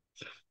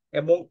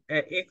 এবং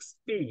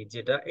এক্সপি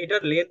যেটা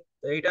এটার লেন্থ,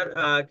 এটার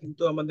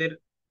কিন্তু আমাদের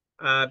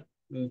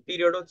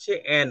পিরিয়ড হচ্ছে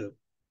এন।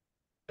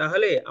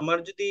 তাহলে আমার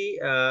যদি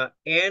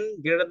N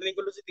greater than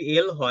equal to যদি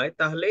এল হয়,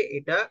 তাহলে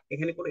এটা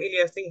এখানে কোনো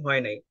এলিয়াসিং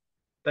হয় নাই,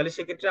 তাহলে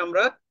সেক্ষেত্রে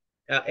আমরা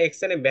এক্স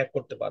এন এ ব্যাক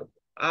করতে পারবো।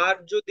 আর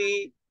যদি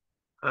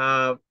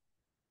আহ,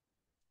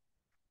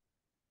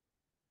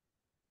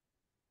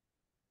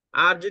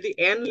 আর যদি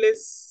এন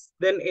লেস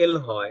দেন এল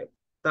হয়,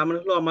 তার মানে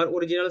হলো আমার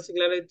অরিজিনাল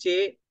সিগন্যালের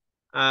চেয়ে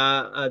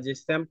যে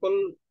স্যাম্পল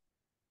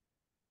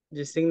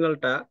যে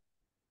সিগন্যালটা,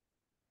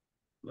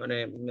 মানে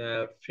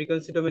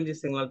ফ্রিকোয়েন্সি ডোমেন যে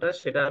সিগন্যালটা,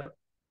 সেটার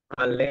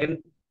লেন্থ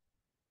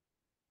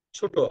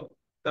ছোট,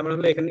 তার মানে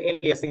হলো এখানে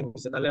এলিয়াসিং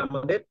হচ্ছে। তাহলে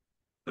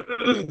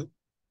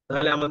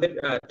আমাদের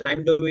টাইম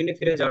ডোমেইনে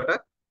ফিরে যাওয়াটা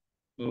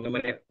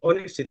মানে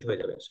অনিশ্চিত হয়ে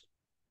যাবে।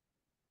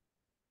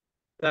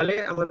 তাহলে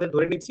আমাদের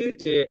ধরে নিচ্ছি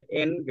যে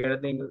N greater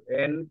than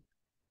n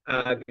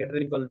greater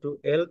than equal to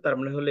এল, তার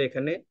মানে হলো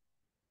এখানে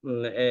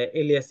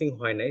এলিয়াসিং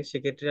হয় নাই,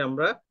 সেক্ষেত্রে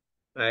আমরা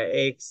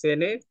এক্স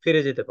এন এ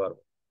ফিরে যেতে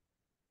পারবো।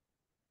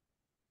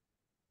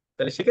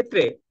 তাহলে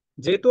সেক্ষেত্রে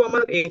যেহেতু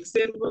আমার এক্স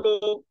এন হলো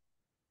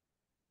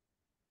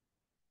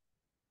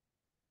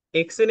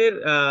এক্স এন এর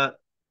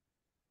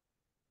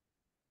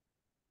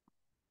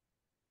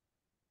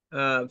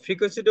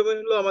ফ্রিকোয়েন্সি ডোমেইন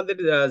হলো আমাদের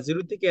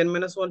জিরো থেকে এন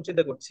মাইনাস ওয়ান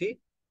চিন্তা করছি,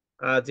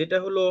 যেটা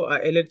হলো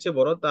এল এর চেয়ে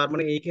বড়, তার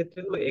মানে এই ক্ষেত্রে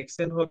হলো এক্স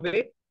এন হবে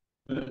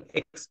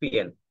এক্স পি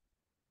এন,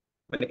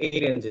 মানে এই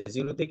রেঞ্জে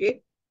জিরো থেকে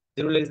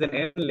zero less than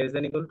n less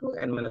than equal to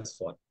N minus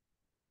one.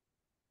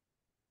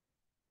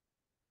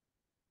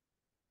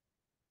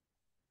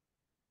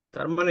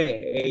 তার মানে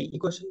এই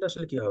ইকুয়েশনটা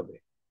আসলে কি হবে?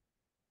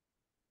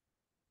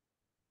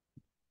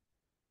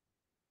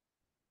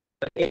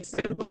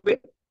 xn হবে,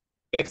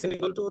 xn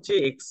ইকুয়াল টু হচ্ছে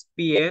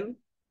xpn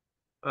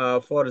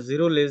for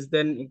 0 less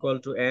than equal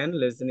to n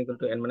less than equal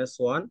to n minus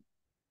 1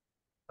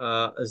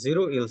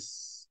 0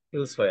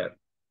 elsewhere।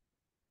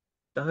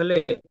 তাহলে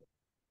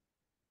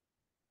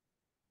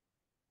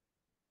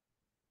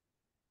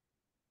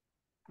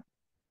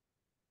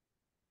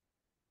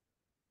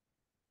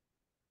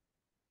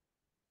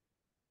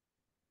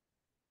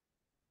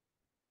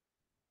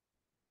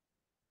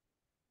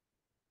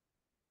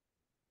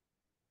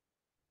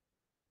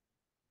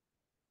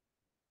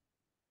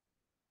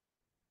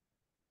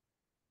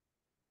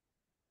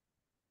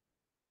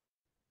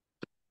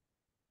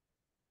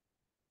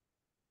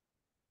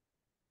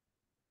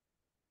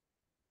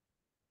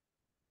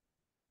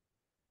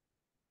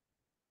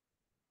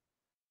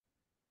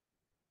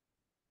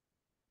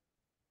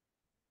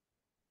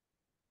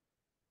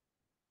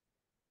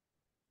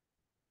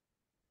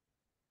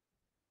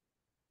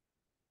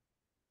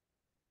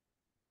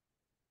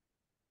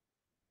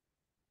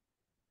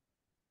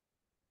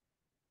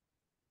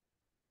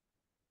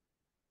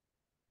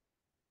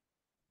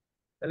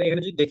তাহলে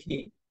এখানে যদি দেখি,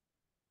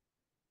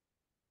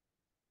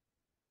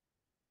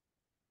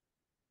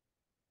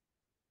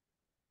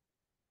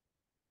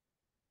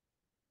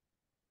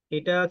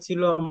 এটা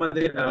ছিল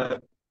আমাদের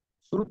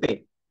শুরুতে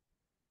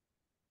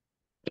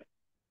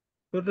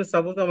শুরুতে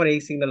সাপোজ আমার এই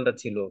সিগন্যালটা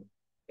ছিল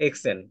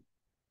xn,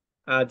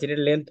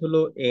 যেটার লেন্থ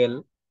হলো এল।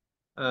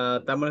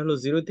 তার মানে হলো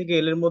 0 থেকে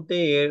এল এর মধ্যে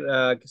এর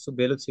কিছু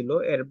ভ্যালু ছিল,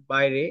 এর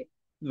বাইরে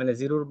মানে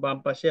জিরোর বাম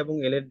পাশে এবং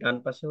এল এর ডান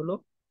পাশে হলো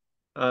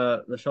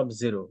সব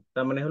জিরো।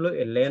 তার মানে হলো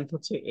এর লেন্থ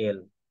হচ্ছে এল।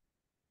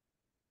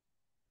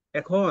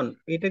 এখন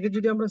এটাকে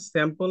যদি আমরা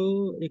স্যাম্পল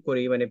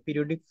করি, মানে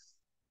পিরিয়ডিক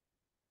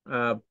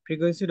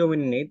ফ্রিকোয়েন্সি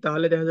ডোমেইন নেই,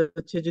 তাহলে দেখা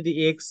যাচ্ছে যদি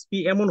এক্সপি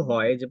এমন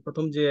হয় যে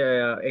প্রথম যে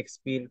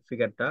এক্সপির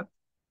ফিগারটা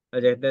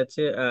দেখা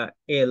যাচ্ছে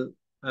এল,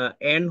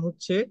 এন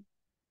হচ্ছে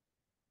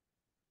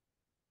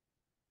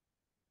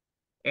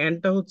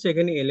এনটা হচ্ছে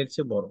এখানে এল এর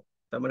চেয়ে বড়।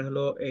 তার মানে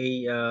হলো এই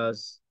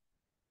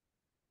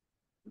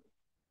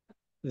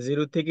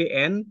 0 থেকে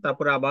এন,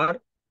 তারপর আবার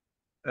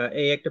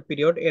এই একটা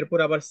পিরিয়ড, এরপর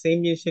আবার সেম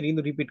জিনিসের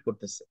কিন্তু রিপিট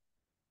করতেছে।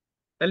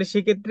 তাহলে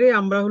সেক্ষেত্রে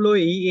আমরা হলো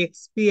এই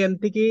এক্সপি এন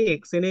থেকে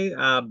এক্স এন এ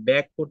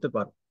ব্যাক করতে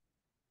পারবো।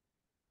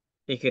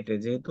 এক্ষেত্রে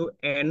যেহেতু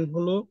এন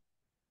হলো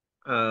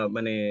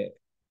মানে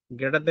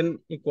গ্রেটার দেন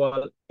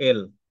ইকুয়াল এল।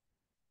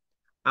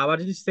 আবার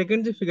যদি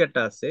সেকেন্ড যে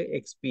ফিগারটা আছে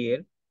এক্সপি এর,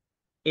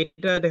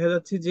 এটা দেখা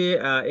যাচ্ছে যে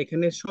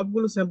এখানে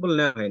সবগুলো স্যাম্পল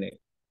নেওয়া হয় নাই।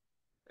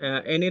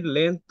 এন এর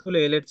লেন্থ হলো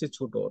এল এর চেয়ে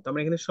ছোট, তার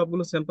মানে এখানে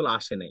সবগুলো স্যাম্পল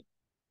আসে নাই।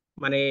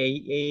 মানে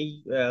এই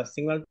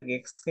সিগন্যাল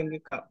এক্সকে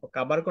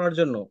কাভার করার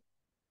জন্য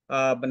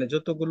মানে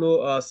যতগুলো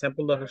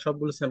স্যাম্পল দরকার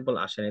সবগুলো স্যাম্পল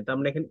আসে নাই, তার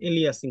মানে এখানে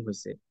এলিয়াসিং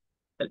হয়েছে।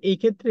 তাহলে এই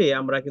ক্ষেত্রে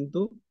আমরা কিন্তু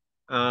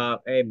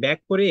ব্যাক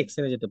করে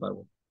এক্সএন এ যেতে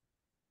পারবো।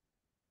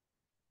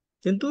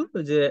 কিন্তু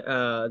যে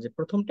যে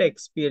প্রথমটা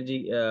এক্সপি এর যে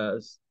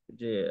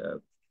যে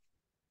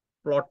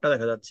প্লটটা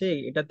দেখা যাচ্ছে,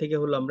 এটা থেকে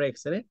হলো আমরা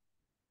এক্সএন এ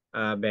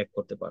ব্যাক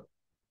করতে পারবো।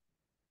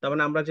 তার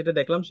মানে আমরা যেটা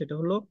দেখলাম সেটা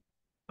হলো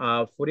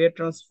ফুরিয়ার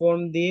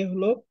ট্রান্সফর্ম দিয়ে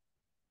হলো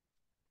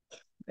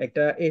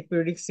একটা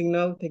এপিরিয়ডিক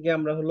সিগন্যাল থেকে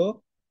আমরা হলো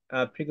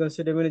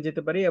ফ্রিকোয়েন্সি ডোমেইনে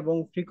যেতে পারি, এবং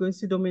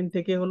ফ্রিকোয়েন্সি ডোমেইন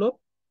থেকে হলো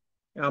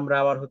আমরা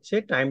আবার হচ্ছে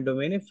টাইম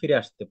ডোমেইনে ফিরে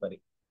আসতে পারি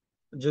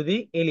যদি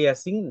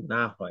এলিয়াসিং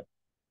না হয়।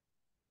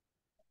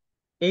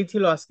 এই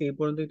ছিল আজকে, এই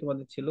পর্যন্তই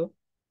তোমাদের ছিল।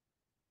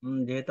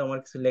 যেহেতু আমার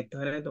কিছু লিখতে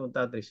হয় না, তোমার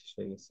তাড়াতাড়ি শেষ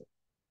হয়ে গেছে।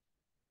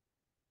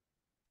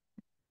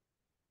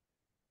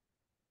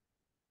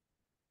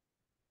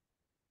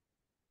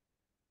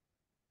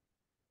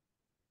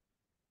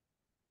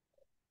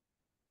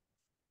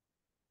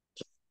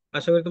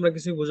 আশা করি তোমরা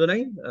কিছুই বুঝো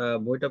নাই,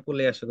 বইটা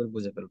পড়লে আশা করি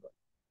বুঝে ফেলবে।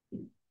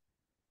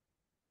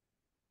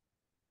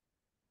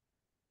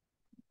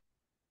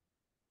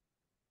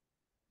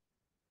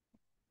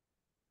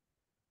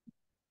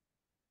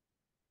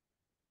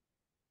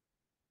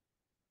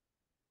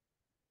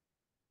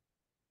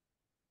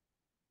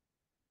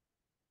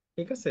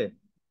 ঠিক আছে,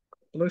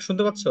 তোমরা কি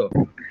শুনতে পাচ্ছ?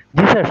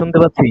 জি স্যার, শুনতে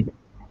পাচ্ছি।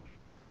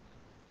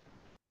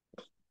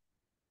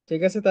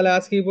 ঠিক আছে, তাহলে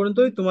আজকে এই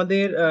পর্যন্তই।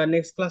 তোমাদের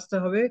নেক্সট ক্লাসটা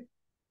হবে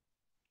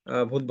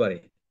বুধবারে।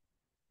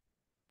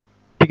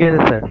 ঠিক আছে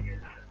স্যার।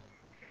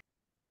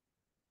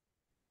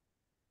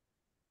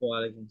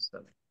 ওয়ালাইকুম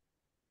আসসালাম।